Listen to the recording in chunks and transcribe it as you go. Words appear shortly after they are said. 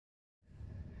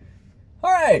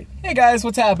Alright, hey guys,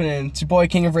 what's happening? It's your boy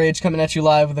King of Rage coming at you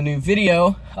live with a new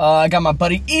video. I got my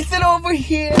buddy Ethan over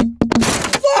here.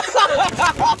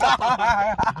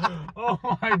 Oh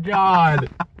my god.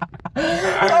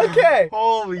 Okay.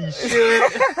 Holy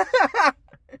shit.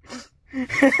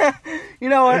 You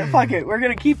know what? Fuck it. We're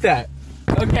gonna keep that.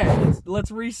 Okay,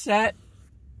 let's reset.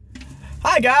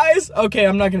 Hi guys! Okay,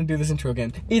 I'm not gonna do this intro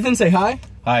again. Ethan, say hi.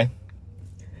 Hi.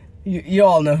 You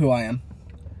all know who I am.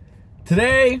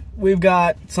 Today, we've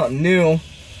got something new.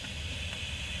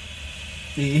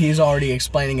 He's already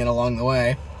explaining it along the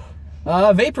way.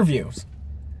 Vape reviews.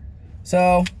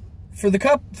 So, for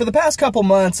the past couple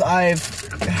months, I've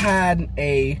had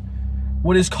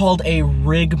what is called a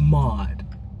rig mod.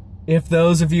 If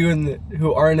those of you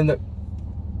who aren't in the...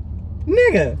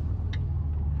 Nigga!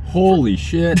 Holy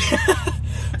shit.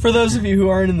 For those of you who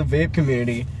aren't in the vape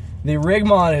community, the rig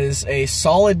mod is a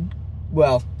solid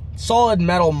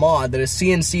metal mod that is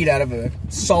CNC'd out of a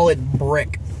solid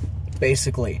brick,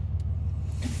 basically.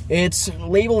 It's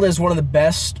labeled as one of the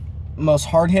best, most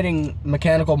hard-hitting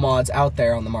mechanical mods out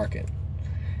there on the market.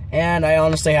 And I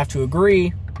honestly have to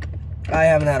agree, I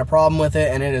haven't had a problem with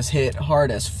it, and it has hit hard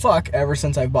as fuck ever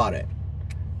since I bought it.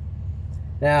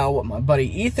 Now, what my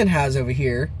buddy Ethan has over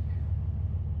here,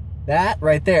 that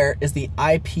right there is the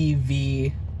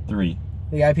IPv3.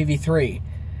 The IPv3.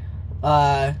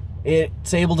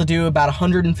 It's able to do about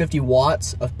 150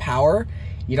 watts of power.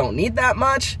 You don't need that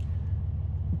much,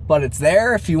 but it's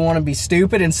there if you want to be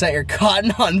stupid and set your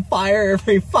cotton on fire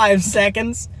every 5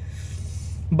 seconds.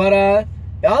 But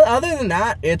other than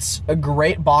that, it's a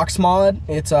great box mod.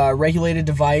 It's a regulated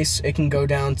device. It can go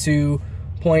down to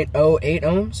 0.08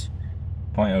 ohms.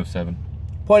 0.07.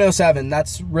 0.07,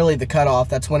 that's really the cutoff.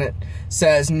 That's when it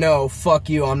says, no, fuck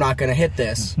you, I'm not going to hit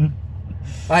this.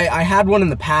 I had one in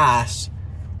the past,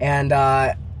 and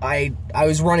I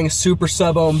was running a super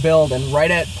sub-ohm build, and right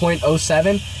at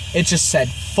 0.07, it just said,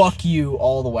 fuck you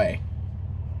all the way.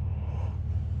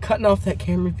 Cutting off that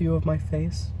camera view of my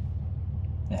face.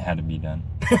 It had to be done.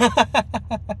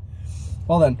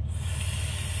 Well then.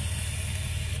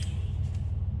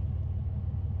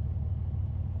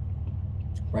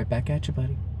 Right back at you,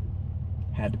 buddy.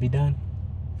 Had to be done.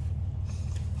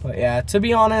 But yeah, to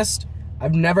be honest,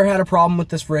 I've never had a problem with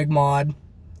this rig mod.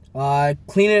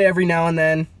 Clean it every now and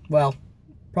then. Well,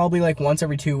 probably like once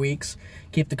every 2 weeks.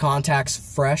 Keep the contacts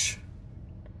fresh.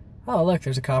 Oh, look,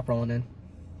 there's a cop rolling in.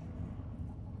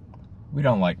 We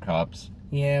don't like cops.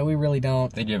 Yeah, we really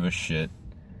don't. They give a shit.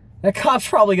 That cop's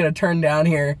probably gonna turn down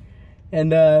here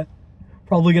and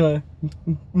probably gonna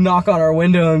knock on our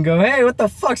window and go, hey, what the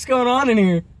fuck's going on in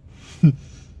here?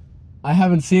 I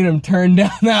haven't seen him turn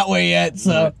down that way yet,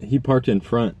 so... He parked in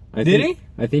front. Did he?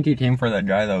 I think he came for that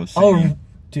guy that was singing. Oh,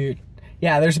 dude.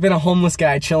 Yeah, there's been a homeless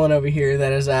guy chilling over here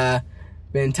that has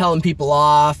been telling people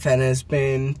off and has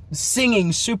been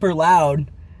singing super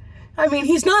loud. I mean,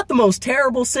 he's not the most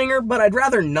terrible singer, but I'd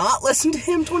rather not listen to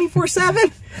him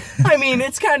 24/7. I mean,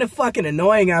 it's kind of fucking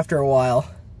annoying after a while.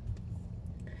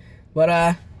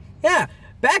 But, yeah,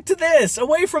 back to this.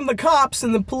 Away from the cops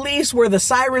and the police where the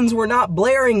sirens were not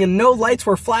blaring and no lights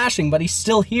were flashing, but he's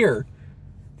still here.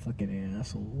 Fucking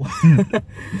asshole.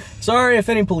 Sorry if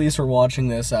any police were watching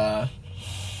this, sorry.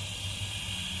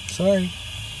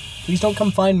 Please don't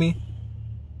come find me.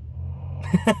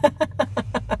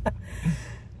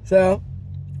 So,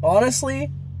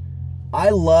 honestly,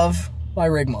 I love my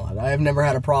rig mod. I have never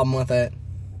had a problem with it.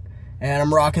 And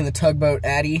I'm rocking the Tugboat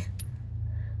Addy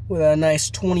with a nice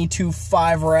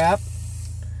 22.5 wrap.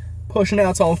 Pushing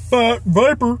out some fat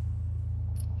vapor.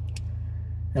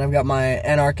 And I've got my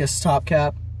Anarchist top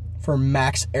cap for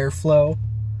max airflow.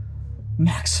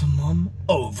 Maximum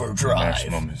overdrive.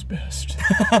 Maximum is best.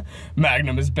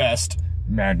 Magnum is best.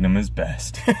 Magnum is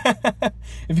best.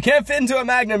 If you can't fit into a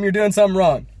Magnum, you're doing something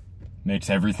wrong. Makes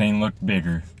everything look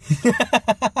bigger.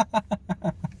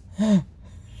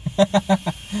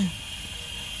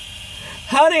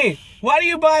 Honey, why do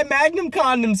you buy Magnum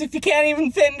condoms if you can't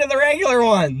even fit into the regular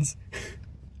ones?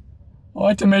 I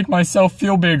like to make myself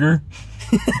feel bigger.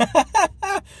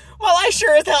 Well, I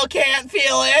sure as hell can't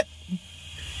feel it.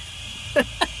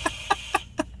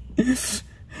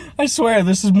 I swear,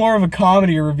 this is more of a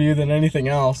comedy review than anything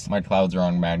else. My clouds are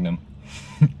on Magnum.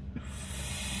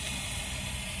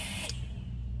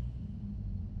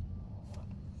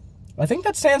 I think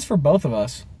that stands for both of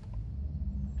us.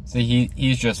 See,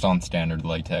 he's just on standard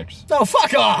latex. Oh,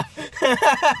 fuck off!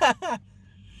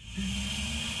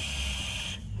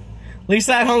 At least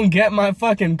I don't get my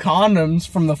fucking condoms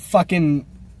from the fucking,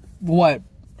 what,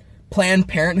 Planned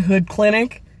Parenthood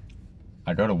clinic?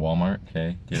 I go to Walmart,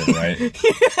 okay? Get it right.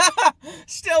 Yeah,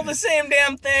 still the same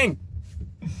damn thing.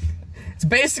 It's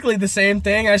basically the same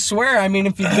thing, I swear. I mean,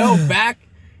 if you go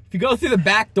through the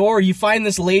back door, you find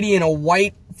this lady in a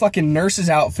white fucking nurse's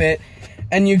outfit,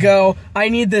 and you go, I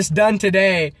need this done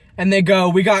today. And they go,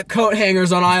 we got coat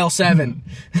hangers on aisle 7.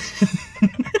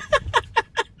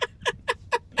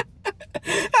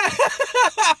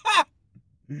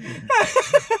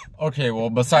 Okay,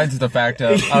 well, besides the fact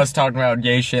of I was talking about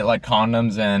gay shit like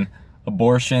condoms and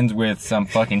abortions with some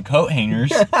fucking coat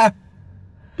hangers,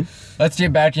 let's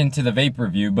get back into the vape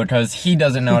review because he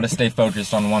doesn't know how to stay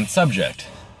focused on one subject.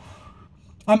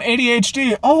 I'm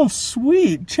ADHD. Oh,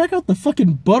 sweet. Check out the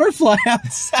fucking butterfly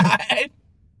outside.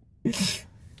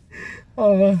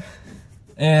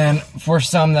 And for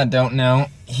some that don't know,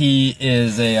 he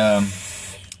is a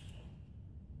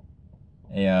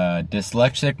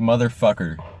dyslexic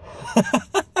motherfucker.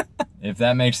 If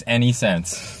that makes any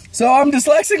sense. So I'm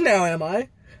dyslexic now, am I?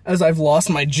 As I've lost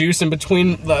my juice in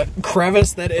between the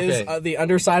crevice that is the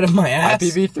underside of my ass.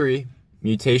 IPv3,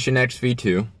 mutation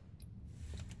XV2,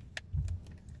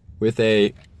 with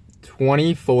a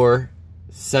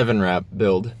 24/7 wrap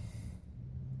build.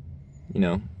 You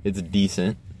know, it's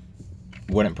decent.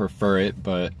 Wouldn't prefer it,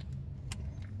 but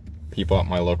people at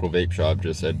my local vape shop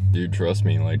just said, dude, trust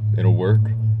me, like, it'll work.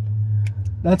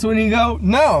 That's when you go,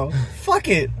 no, fuck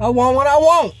it. I want what I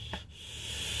want.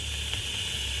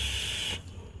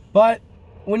 But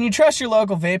when you trust your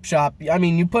local vape shop, I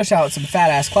mean, you push out some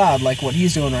fat-ass cloud like what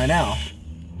he's doing right now.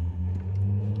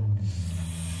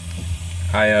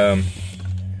 I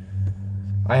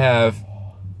have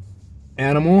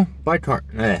Animal by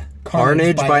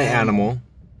Carnage by Animal.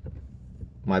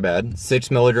 My bad.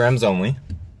 6 milligrams only.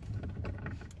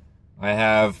 I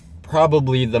have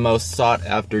probably the most sought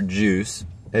after juice,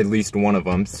 at least one of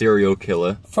them, Serial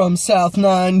Killer. From South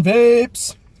 9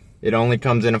 Vapes. It only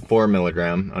comes in a 4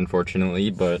 milligram, unfortunately,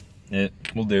 but it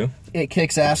will do. It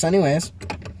kicks ass anyways.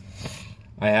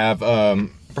 I have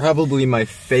probably my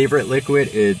favorite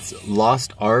liquid. It's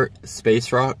Lost Art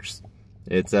Space Rocks.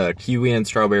 It's kiwi and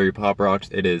strawberry pop rocks.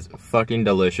 It is fucking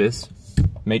delicious.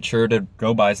 Make sure to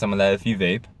go buy some of that if you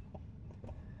vape.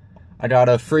 I got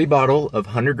a free bottle of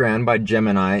 100 Grand by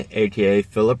Gemini, aka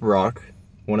Philip Rock,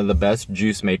 one of the best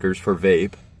juice makers for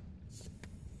vape.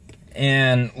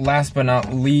 And last but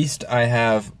not least, I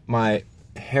have my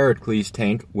Heracles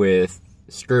tank with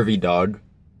Scurvy Dog,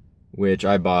 which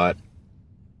I bought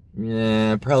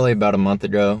probably about a month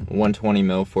ago, 120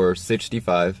 mil for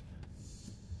 $65.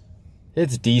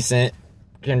 It's decent,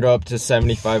 can go up to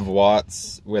 75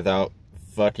 watts without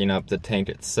fucking up the tank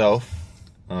itself.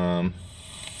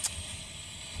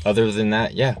 Other than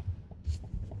that, yeah.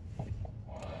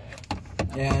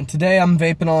 Yeah, and today I'm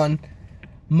vaping on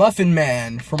Muffin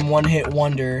Man from One Hit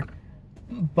Wonder.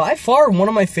 By far one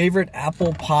of my favorite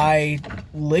apple pie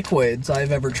liquids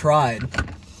I've ever tried.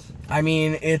 I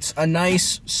mean, it's a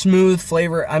nice, smooth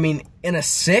flavor. I mean, in a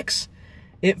 6,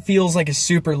 it feels like a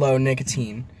super low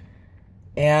nicotine.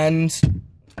 And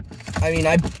I mean,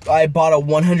 I bought a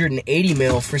 180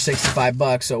 mil for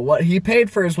 $65, so what he paid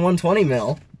for his 120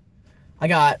 mil, I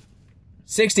got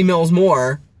 60 mils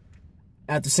more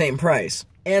at the same price.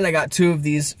 And I got 2 of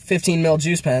these 15 mil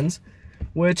juice pens,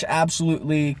 which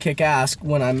absolutely kick ass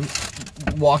when I'm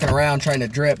walking around trying to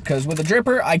drip, because with a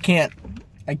dripper, I can't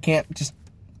just,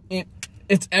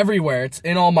 it's everywhere. It's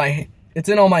in all my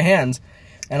hands,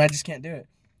 and I just can't do it.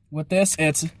 With this,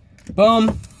 it's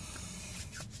boom,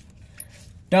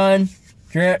 done,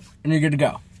 drip, and you're good to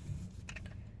go.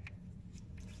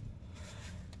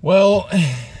 Well,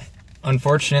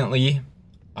 unfortunately,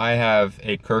 I have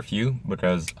a curfew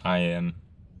because I am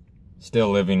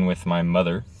still living with my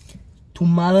mother. Tu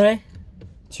madre?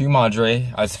 Tu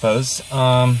madre, I suppose.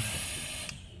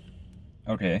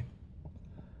 Okay.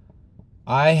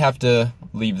 I have to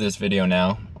leave this video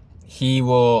now. He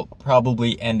will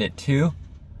probably end it too.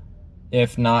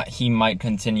 If not, he might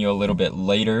continue a little bit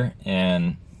later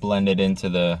and blend it into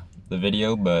the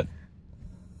video, but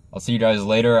I'll see you guys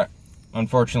later.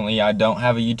 Unfortunately, I don't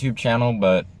have a YouTube channel,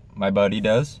 but my buddy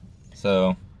does,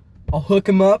 so I'll hook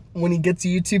him up when he gets a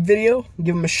YouTube video,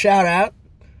 give him a shout out.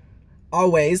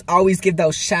 Always give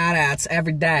those shout outs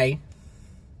every day.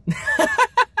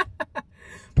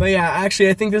 But yeah, actually,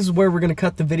 I think this is where we're gonna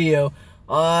cut the video.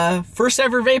 First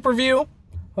ever vape review.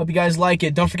 Hope you guys like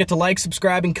it. Don't forget to like,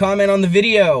 subscribe, and comment on the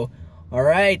video.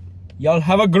 Alright, y'all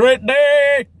have a great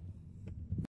day!